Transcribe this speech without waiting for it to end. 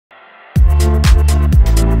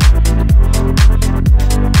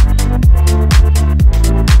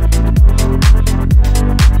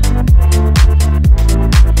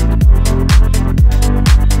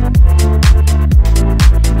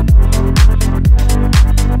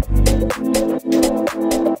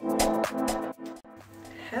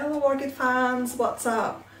plans, what's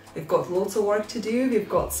up? We've got loads of work to do. We've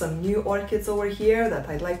got some new orchids over here that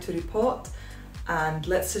I'd like to repot, and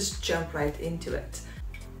let's just jump right into it.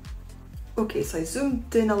 Okay, so I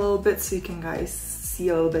zoomed in a little bit so you can guys see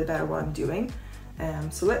a little bit better what I'm doing.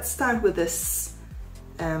 So let's start with this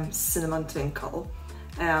cinnamon twinkle.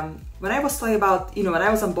 When I was talking about, when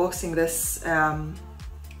I was unboxing this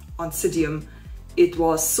Oncidium, it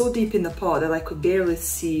was so deep in the pot that I could barely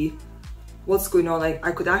see what's going on. Like,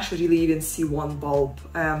 I could actually really even see one bulb.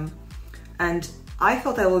 And I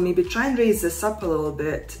thought I will maybe try and raise this up a little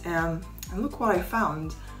bit. And look what I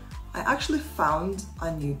found. I actually found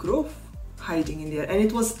a new growth hiding in there, and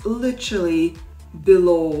it was literally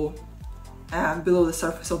below the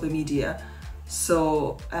surface of the media.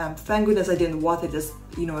 So thank goodness I didn't water it as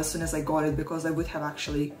soon as I got it, because I would have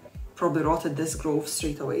actually probably rotted this growth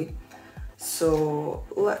straight away. So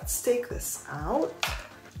let's take this out.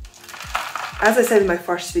 As I said in my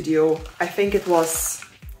first video, I think it was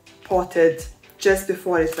potted just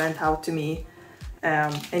before it went out to me,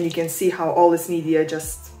 and you can see how all this media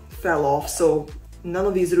just fell off, so none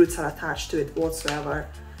of these roots are attached to it whatsoever.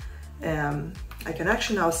 I can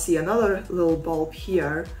actually now see another little bulb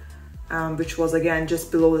here, which was again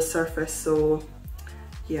just below the surface, so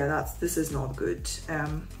yeah, this is not good.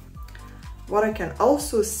 What I can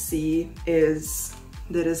also see is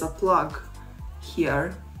there is a plug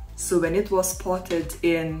here. So when it was potted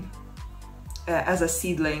in as a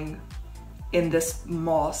seedling in this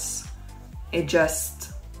moss, it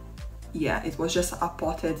was just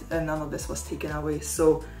uppotted and none of this was taken away.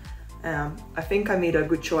 So I think I made a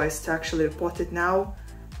good choice to actually repot it now.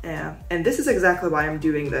 And this is exactly why I'm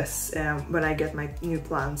doing this when I get my new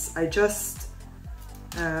plants. I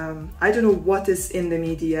don't know what is in the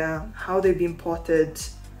media, how they've been potted,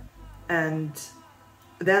 and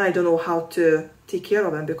then I don't know how to take care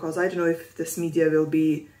of them, because I don't know if this media will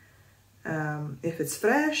be, if it's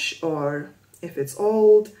fresh or if it's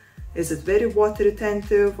old. Is it very water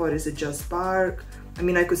retentive or is it just bark? I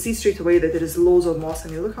mean, I could see straight away that there is loads of moss. I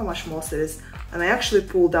mean, look how much moss there is. And I actually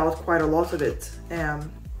pulled out quite a lot of it.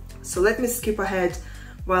 So let me skip ahead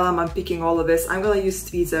while I'm unpicking all of this. I'm gonna use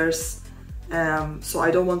tweezers, so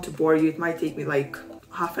I don't want to bore you. It might take me like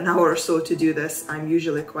half an hour or so to do this. I'm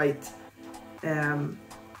usually quite, I'm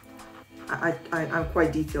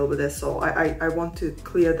quite detailed with this, so I want to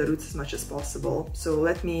clear the roots as much as possible. So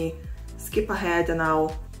let me skip ahead and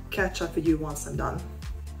I'll catch up with you once I'm done.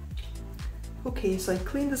 Okay, so I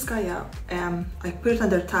cleaned this guy up. I put it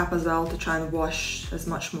under tap as well to try and wash as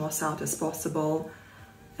much moss out as possible.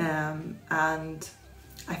 And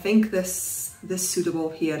I think this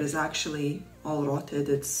pseudobulb here is actually all rotted.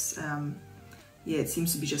 It's yeah, it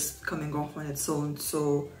seems to be just coming off on its own.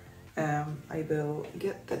 So I will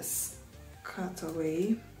get this cut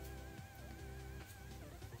away.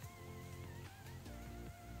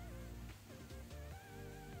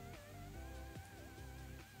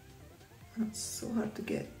 It's so hard to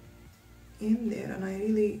get in there, and I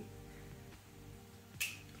really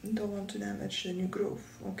don't want to damage the new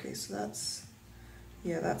growth. Okay, so that's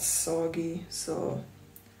soggy, so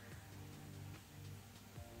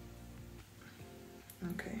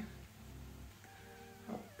okay,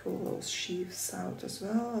 I'll pull those sheaths out as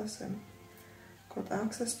well, as I've got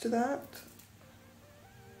access to that.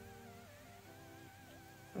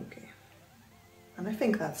 Okay, and I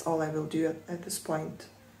think that's all I will do at this point.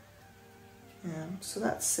 So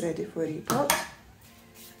that's ready for repot.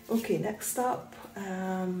 Okay, next up,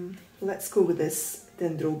 let's go with this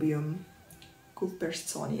Dendrobium,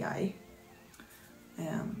 cuthbertsonii.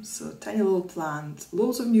 So tiny little plant,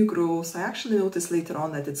 loads of new growths. I actually noticed later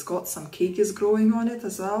on that it's got some keikis growing on it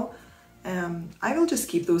as well. I will just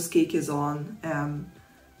keep those keikis on.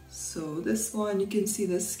 So this one, you can see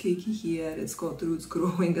this keiki here, it's got roots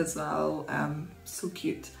growing as well. So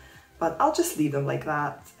cute, but I'll just leave them like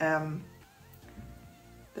that.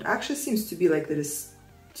 There actually seems to be like there is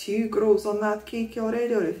 2 growths on that keiki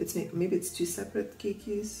already, or if it's maybe it's 2 separate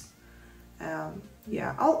keikis.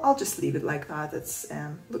 Yeah, I'll just leave it like that. It's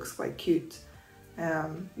looks quite cute.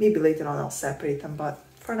 Maybe later on I'll separate them, but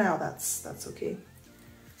for now that's okay.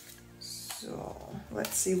 So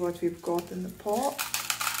let's see what we've got in the pot.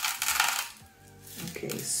 Okay,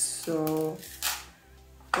 so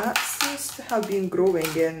that seems to have been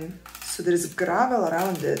growing in, so there is gravel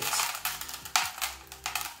around it.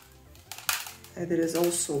 And there is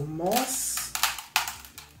also moss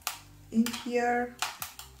in here.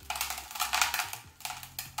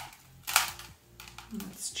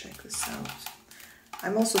 Let's check this out.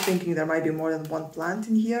 I'm also thinking there might be more than one plant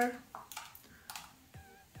in here.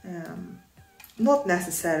 Not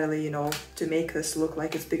necessarily, to make this look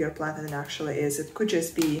like it's bigger plant than it actually is. It could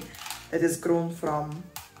just be it is grown from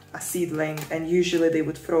a seedling, and usually they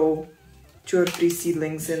would throw 2 or 3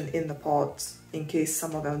 seedlings in the pot in case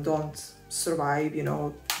some of them don't survive, you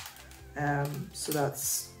know. So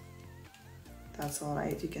that's all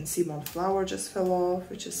right. You can see one flower just fell off,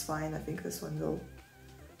 which is fine. I think this one will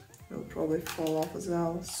probably fall off as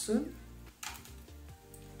well soon.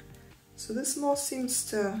 So this moss seems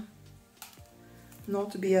to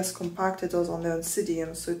not to be as compacted as on the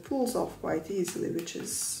Oncidium, so it pulls off quite easily, which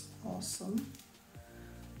is awesome.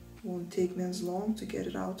 Won't take me as long to get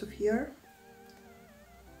it out of here.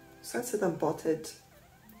 So that's it, unpotted.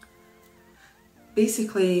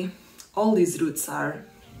 Basically, all these roots are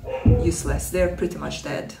useless. They're pretty much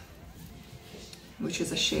dead, which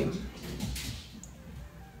is a shame.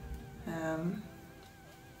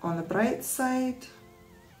 On the bright side,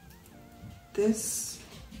 this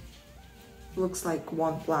looks like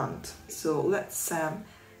one plant. So let's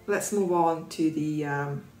move on to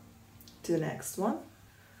the next one.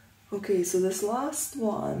 Okay, so this last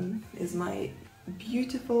one is my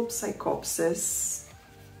beautiful Psychopsis.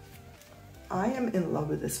 I am in love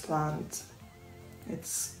with this plant.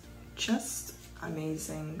 It's just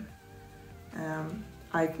amazing.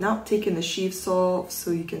 I've now taken the sheaves off, so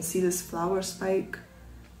you can see this flower spike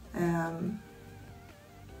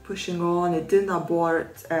pushing on. It didn't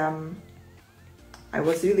abort. I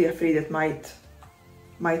was really afraid it might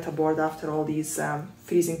abort after all these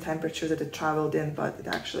freezing temperatures that it traveled in, but it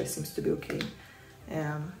actually seems to be okay.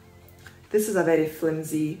 This is a very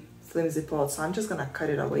flimsy pot, so I'm just gonna cut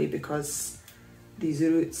it away because these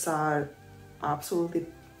roots are absolutely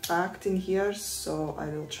packed in here, so I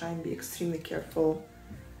will try and be extremely careful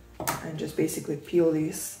and just basically peel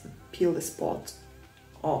this pot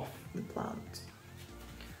off the plant.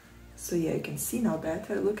 So yeah, you can see now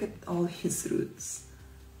better. Look at all his roots.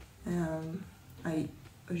 I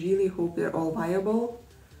really hope they're all viable.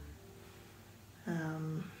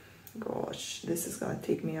 Gosh, this is gonna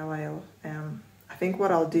take me a while. I think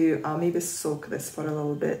what I'll do, I'll maybe soak this for a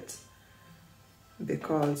little bit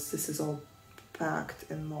because this is all packed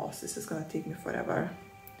in moss. This is gonna take me forever.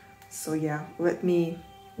 So yeah, let me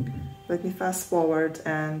fast forward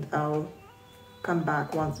and I'll come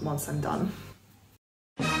back once I'm done.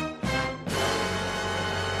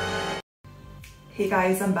 Hey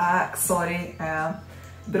guys, I'm back. Sorry,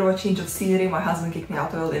 bit of a change of scenery. My husband kicked me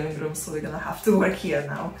out of the living room, so we're gonna have to work here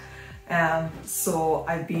now. So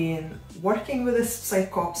I've been working with this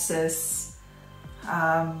Psychopsis.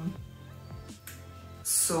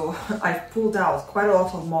 So I've pulled out quite a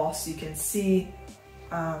lot of moss. You can see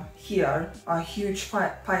here a huge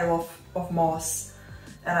pile of moss,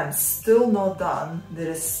 and I'm still not done.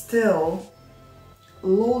 There is still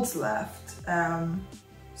loads left.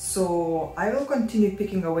 So I will continue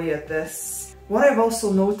picking away at this. What I've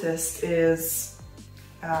also noticed is,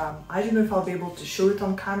 I don't know if I'll be able to show it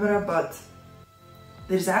on camera, but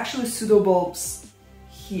there's actually pseudobulbs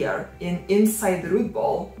here inside the root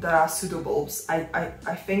ball. There are pseudobulbs.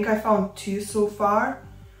 I think I found 2 so far,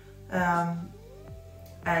 and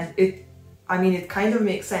it kind of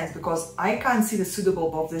makes sense because I can't see the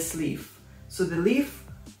pseudobulb of this leaf. So the leaf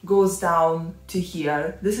goes down to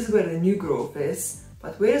here. This is where the new growth is,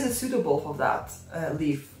 but where is the pseudobulb of that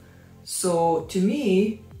leaf? So to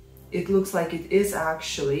me, it looks like it is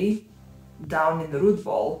actually down in the root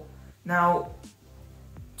ball. Now,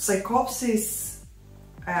 Psychopsis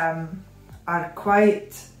are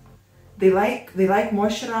quite, they like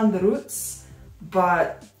moisture around the roots,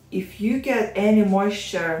 but if you get any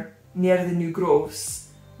moisture near the new growths,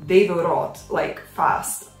 they will rot like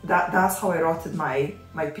fast. That's how I rotted my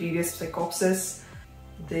previous Psychopsis.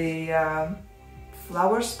 The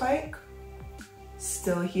flower spike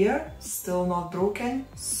still here, still not broken,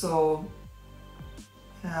 so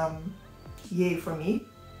yay for me.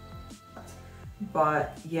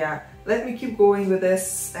 But yeah, let me keep going with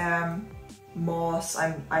this moss.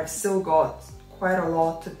 I've still got quite a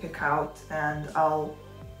lot to pick out, and I'll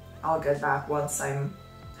get back once I'm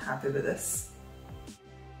happy with this.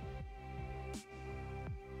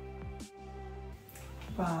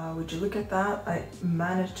 Wow, would you look at that? I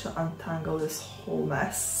managed to untangle this whole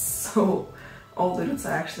mess. So all the roots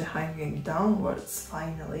are actually hanging downwards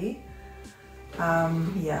finally.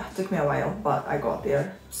 Yeah, it took me a while, but I got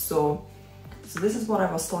there. So this is what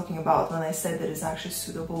I was talking about when I said there is actually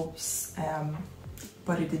pseudobulbs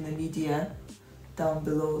buried in the media down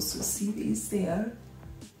below. So see these there?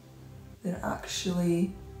 They're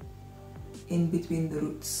actually in between the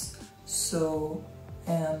roots. So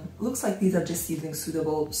looks like these are just seedling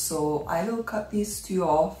pseudobulbs, so I will cut these 2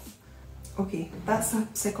 off. Okay, that's the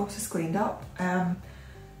Psychopsis cleaned up.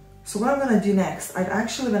 So what I'm gonna do next,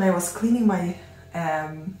 when I was cleaning my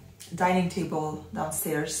dining table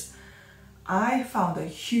downstairs, I found a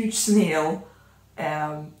huge snail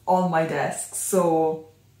on my desk. So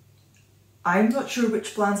I'm not sure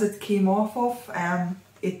which plants it came off of.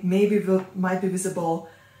 It might be visible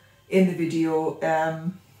in the video.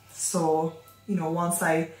 So, you know, once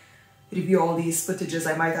I review all these footages,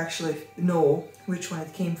 I might actually know which one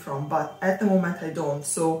it came from, but at the moment I don't.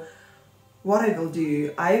 So what I will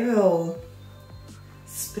do, I will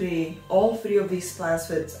spray all 3 of these plants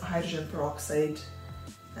with hydrogen peroxide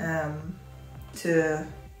to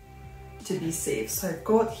be safe. So I've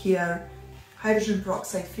got here hydrogen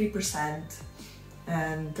peroxide 3%,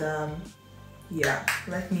 and yeah,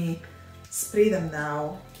 let me spray them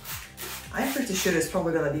now. I'm pretty sure it's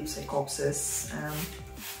probably gonna be Psychopsis.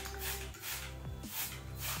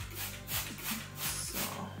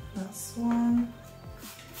 That's one.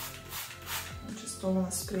 I just don't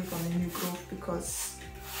want to spray it on the new growth because,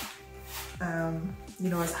 you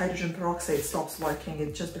know, as hydrogen peroxide stops working,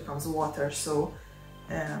 it just becomes water. So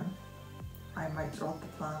I might rot the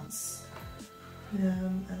plants.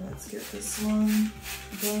 And let's get this one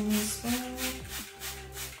done as well.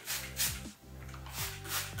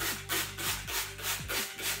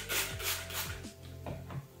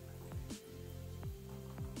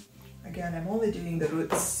 Again, I'm only doing the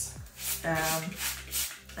roots.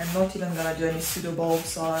 I'm not even gonna do any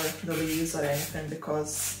pseudobulbs or the leaves or anything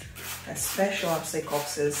because, especially on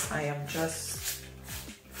Psychopsis, I am just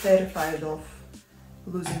terrified of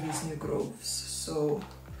losing these new growths. So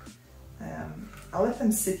I'll let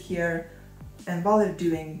them sit here, and while they're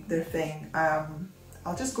doing their thing,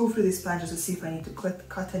 I'll just go through these plants just to see if I need to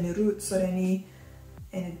cut any roots or any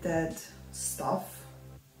dead stuff.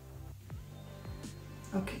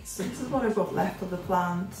 Okay, so this is what I've got left of the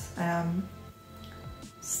plant.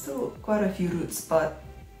 Still quite a few roots, but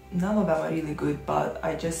none of them are really good, but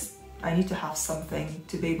I need to have something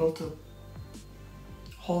to be able to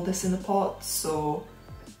hold this in the pot, so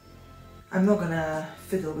I'm not gonna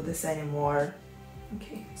fiddle with this anymore.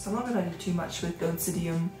 Okay, so I'm not gonna do too much with the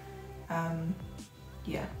Oncidium.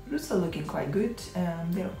 Yeah, roots are looking quite good.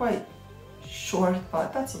 They're quite short,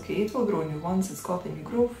 but that's okay. It will grow new ones. It's got a new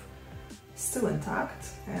growth. Still intact,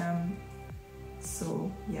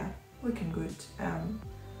 so yeah, looking good.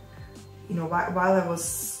 You know, while I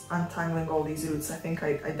was untangling all these roots, I think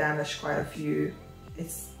I damaged quite a few.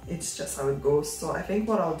 It's just how it goes. So I think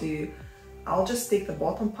what I'll do, I'll just take the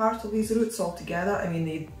bottom part of these roots all together. I mean,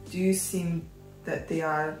 they do seem that they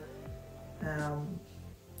are,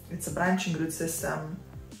 it's a branching root system.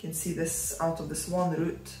 You can see this out of this one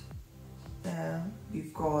root.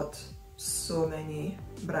 We've got so many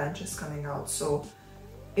branches coming out, so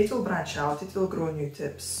it will branch out, it will grow new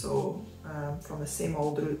tips, so from the same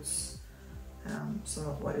old roots, so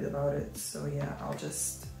not worried about it. So yeah, I'll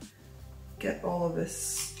just get all of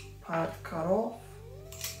this part cut off,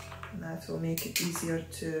 and that will make it easier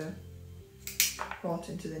to pot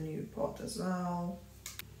into the new pot as well.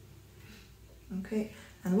 Okay,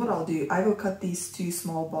 and what I'll do, I will cut these 2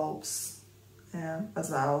 small bulbs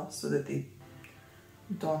as well, so that they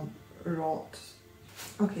don't rot.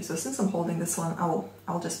 Okay, so since I'm holding this one,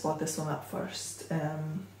 I'll just pot this one up first.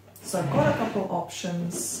 So I've got a couple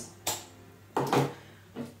options.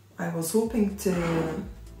 I was hoping to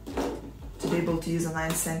be able to use a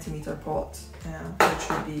 9cm pot, which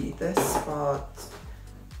would be this, but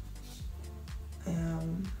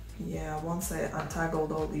yeah, once I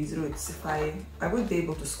untangled all these roots, I would be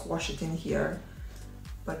able to squash it in here,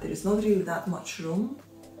 but there is not really that much room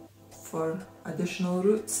for additional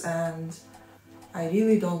roots, and I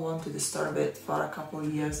really don't want to disturb it for a couple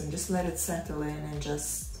of years and just let it settle in and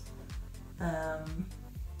just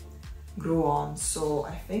grow on. So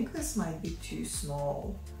I think this might be too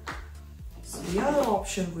small. So the other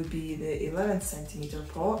option would be the 11cm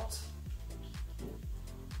pot,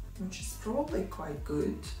 which is probably quite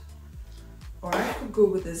good. Or I could go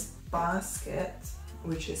with this basket,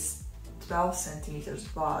 which is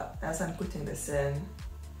 12cm, but as I'm putting this in,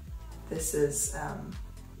 this is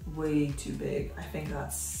way too big. I think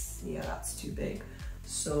that's too big.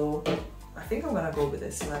 So I think I'm gonna go with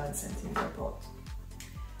this 11cm pot.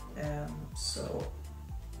 So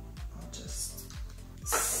I'll just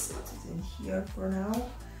set it in here for now.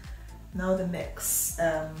 Now the mix.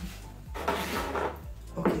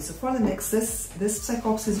 Okay, so for the mix, this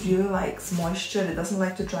Psychopsis really likes moisture. It doesn't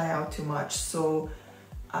like to dry out too much. So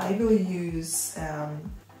I will use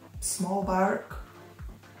small bark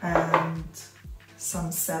and some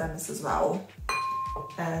Ceramis as well,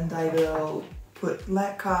 and I will put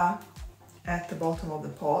leca at the bottom of the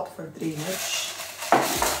pot for drainage.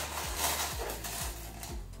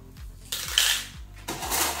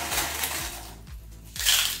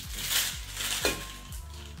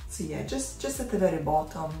 So yeah, just at the very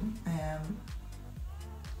bottom,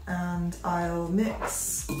 and I'll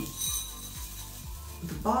mix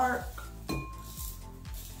the bark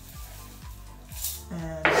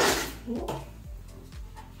and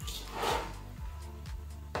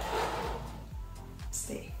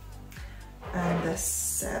and the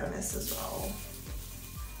ceramis as well.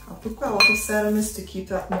 I'll put quite a lot of ceramis to keep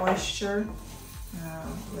that moisture.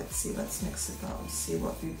 Let's see, let's mix it up, see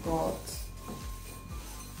what we've got.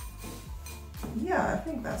 Yeah, I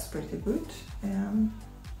think that's pretty good.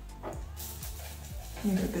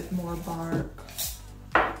 Maybe a bit more bark.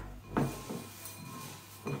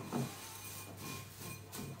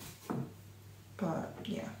 But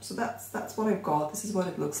yeah, so that's what I've got. This is what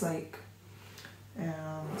it looks like.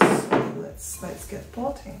 So let's get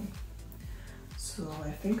potting. So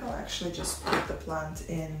I think I'll actually just put the plant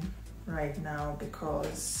in right now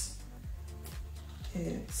because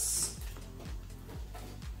it's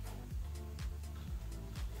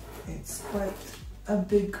quite a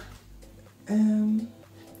big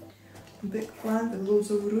plant with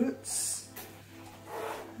loads of roots.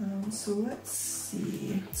 So let's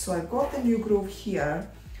see. So I've got the new growth here,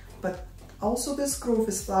 but also this growth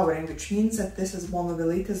is flowering, which means that this is one of the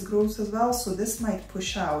latest growths as well. So this might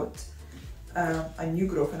push out a new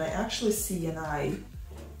growth, and I actually see an eye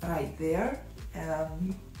right there.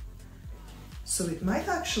 So it might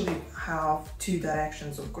actually have two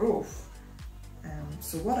directions of growth.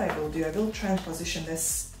 So what I will do, I will try and position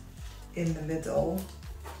this in the middle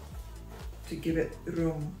to give it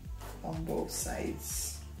room on both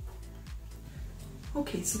sides.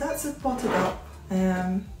 Okay, so that's it potted up.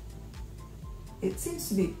 It seems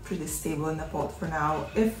to be pretty stable in the pot for now.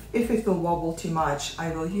 If it will wobble too much, I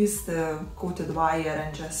will use the coated wire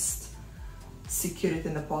and just secure it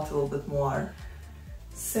in the pot a little bit more.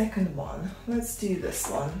 Second one, let's do this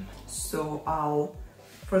one. So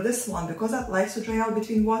for this one, because that likes to dry out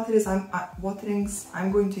between waterings,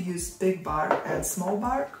 I'm going to use big bark and small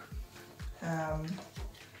bark.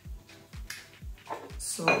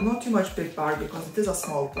 So not too much big bark because it is a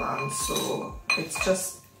small plant, so it's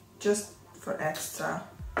just for extra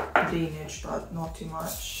drainage, but not too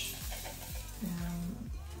much.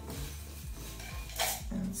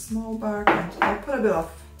 And small bark, and I'll put a bit of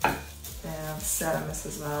ceramis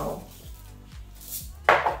as well.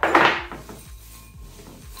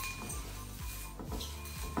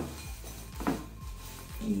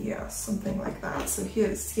 Yeah, something like that. So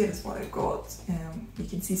here's what I got. You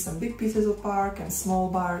can see some big pieces of bark and small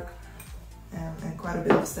bark, and quite a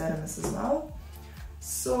bit of ceramis as well.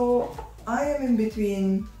 So I am in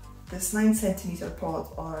between this 9cm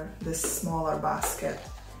pot or this smaller basket.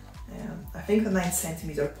 I think the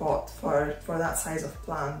 9cm pot for that size of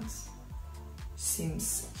plant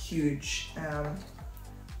seems huge,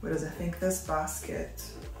 whereas I think this basket,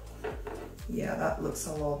 yeah, that looks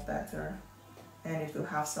a lot better, and it will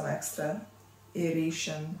have some extra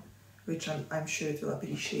aeration, which I'm sure it will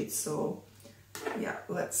appreciate. So yeah,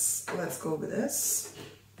 let's go with this.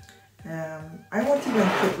 I won't even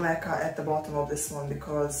put leca at the bottom of this one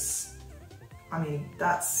because, I mean,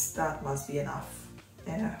 that must be enough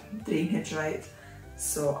drainage, right?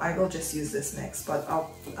 So I will just use this mix, but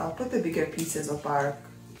I'll put the bigger pieces of bark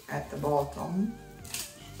at the bottom.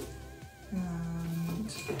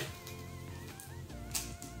 And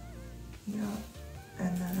yeah,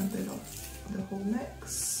 and then a bit of the whole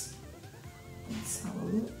mix. Let's have a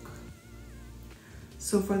look.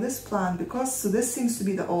 So for this plant, so this seems to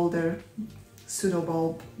be the older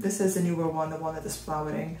pseudobulb, this is the newer one, the one that is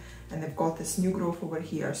flowering, and they've got this new growth over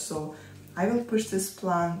here. So I will push this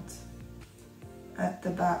plant at the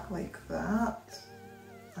back like that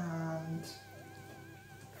and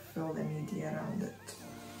fill the media around it.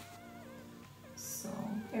 So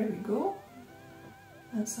here we go.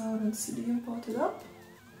 That's our Oncidium potted up,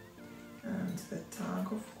 and the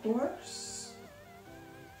tag, of course.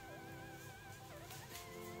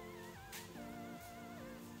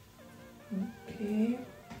 Okay,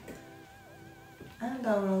 and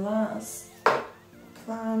our last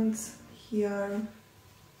plant here.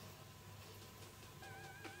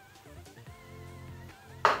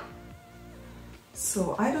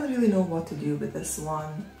 So I don't really know what to do with this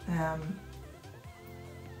one.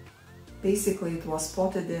 Basically it was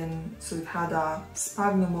potted in, so it had a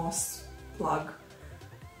sphagnum moss plug,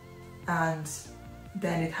 and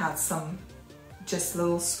then it had some just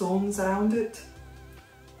little stones around it.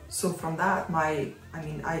 So from that, I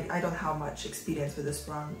don't have much experience with this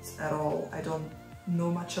plant at all. I don't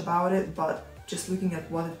know much about it, but just looking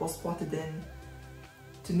at what it was potted in,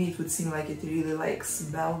 to me it would seem like it really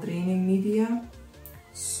likes well draining media.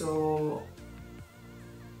 So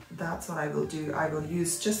that's what I will do. I will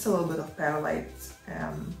use just a little bit of perlite,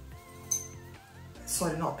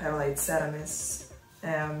 sorry, not perlite, ceramis.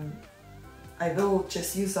 I will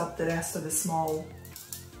just use up the rest of the small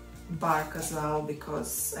bark as well,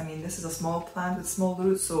 because I mean this is a small plant with small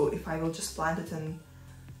roots, so if I will just plant it in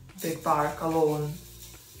big bark alone,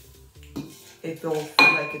 it will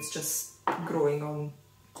feel like it's just growing on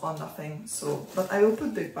nothing. So, but I will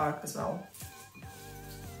put big bark as well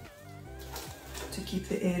to keep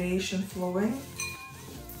the aeration flowing.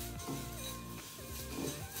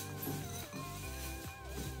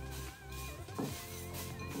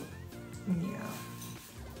 Yeah,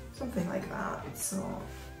 something like that. So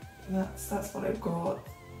that's what I've got.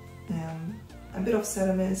 A bit of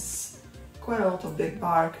ceramis, quite a lot of big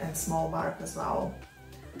bark and small bark as well.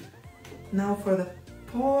 Now for the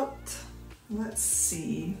pot, let's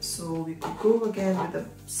see. So we could go again with a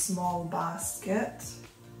small basket,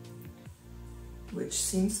 which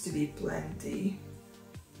seems to be plenty.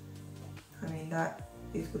 I mean that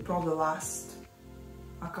it could probably last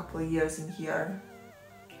a couple of years in here.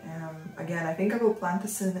 Again, I think I will plant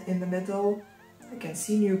this in the middle. I can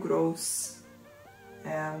see new growths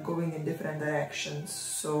going in different directions,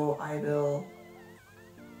 so I will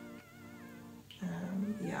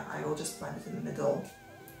yeah, I will just plant it in the middle.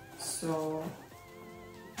 So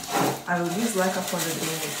I will use leca for the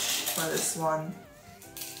drainage for this one,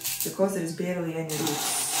 because there's barely any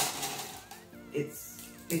roots.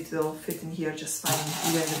 It will fit in here just fine,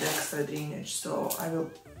 even with extra drainage. So I will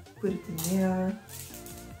put it in there.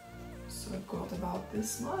 So I've got about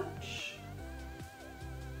this much.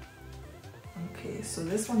 Okay, so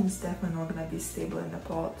this one is definitely not going to be stable in the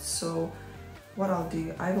pot. So what I'll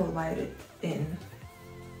do, I will wire it in.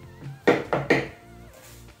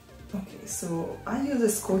 Okay, so I use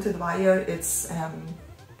this coated wire. It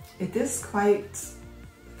is quite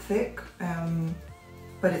thick,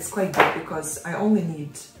 but it's quite good because I only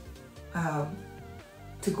need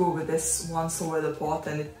to go with this once over the pot,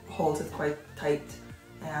 and it holds it quite tight.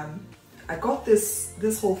 I got this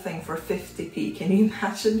whole thing for 50p, can you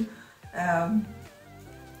imagine?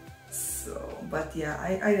 But yeah,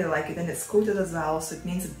 I really like it, and it's coated as well, so it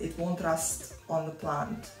means it won't rust on the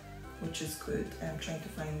plant, which is good. I'm trying to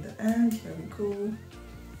find the end, here we go.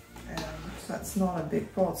 So that's not a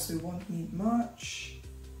big pot, so we won't need much.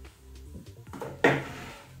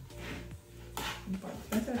 But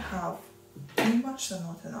better have too much than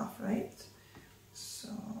not enough, right? So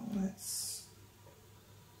let's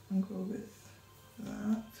go with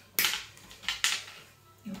that.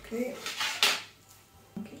 Okay.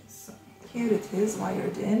 Okay, so here it is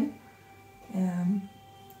wired in.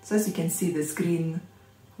 So as you can see, this green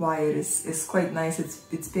wire is quite nice.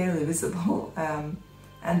 It's barely visible,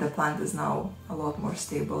 and the plant is now a lot more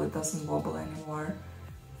stable. It doesn't wobble anymore.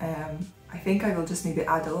 I think I will just maybe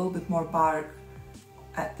add a little bit more bark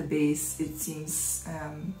at the base. It seems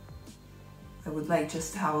I would like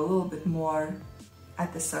just to have a little bit more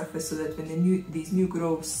at the surface, so that when these new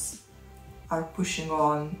growths are pushing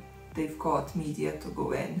on, they've got media to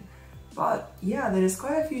go in. But yeah, there is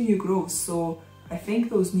quite a few new growths, so I think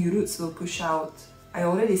those new roots will push out. I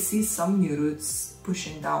already see some new roots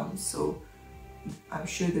pushing down, so I'm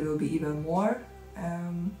sure there will be even more.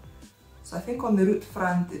 So I think on the root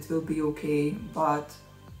front it will be okay, but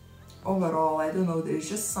overall, I don't know, there's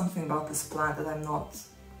just something about this plant that I'm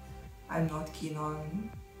not keen on.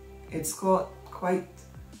 It's got quite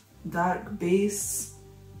dark base,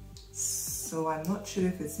 so I'm not sure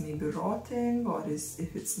if it's maybe rotting or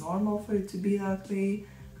if it's normal for it to be that way.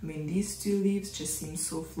 I mean, these two leaves just seem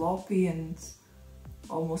so floppy and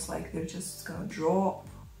almost like they're just gonna drop.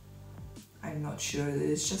 I'm not sure,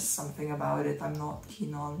 there's just something about it I'm not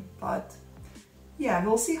keen on, but yeah,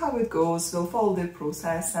 we'll see how it goes. We'll follow the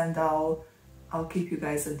process, and I'll keep you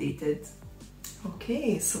guys updated.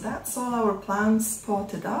 Okay, so that's all our plants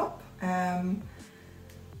potted up. And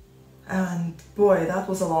boy, that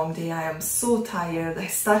was a long day. I am so tired. I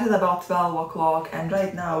started about 12 o'clock and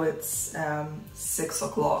right now it's 6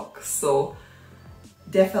 o'clock, so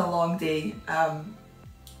definitely a long day.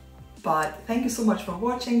 But thank you so much for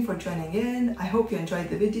watching, for joining in. I hope you enjoyed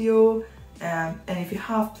the video, and if you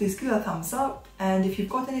have, please give it a thumbs up. And if you've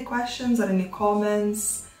got any questions or any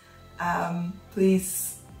comments,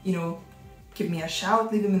 please, give me a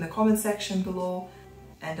shout, leave them in the comment section below,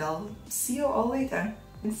 and I'll see you all later.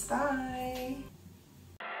 Bye!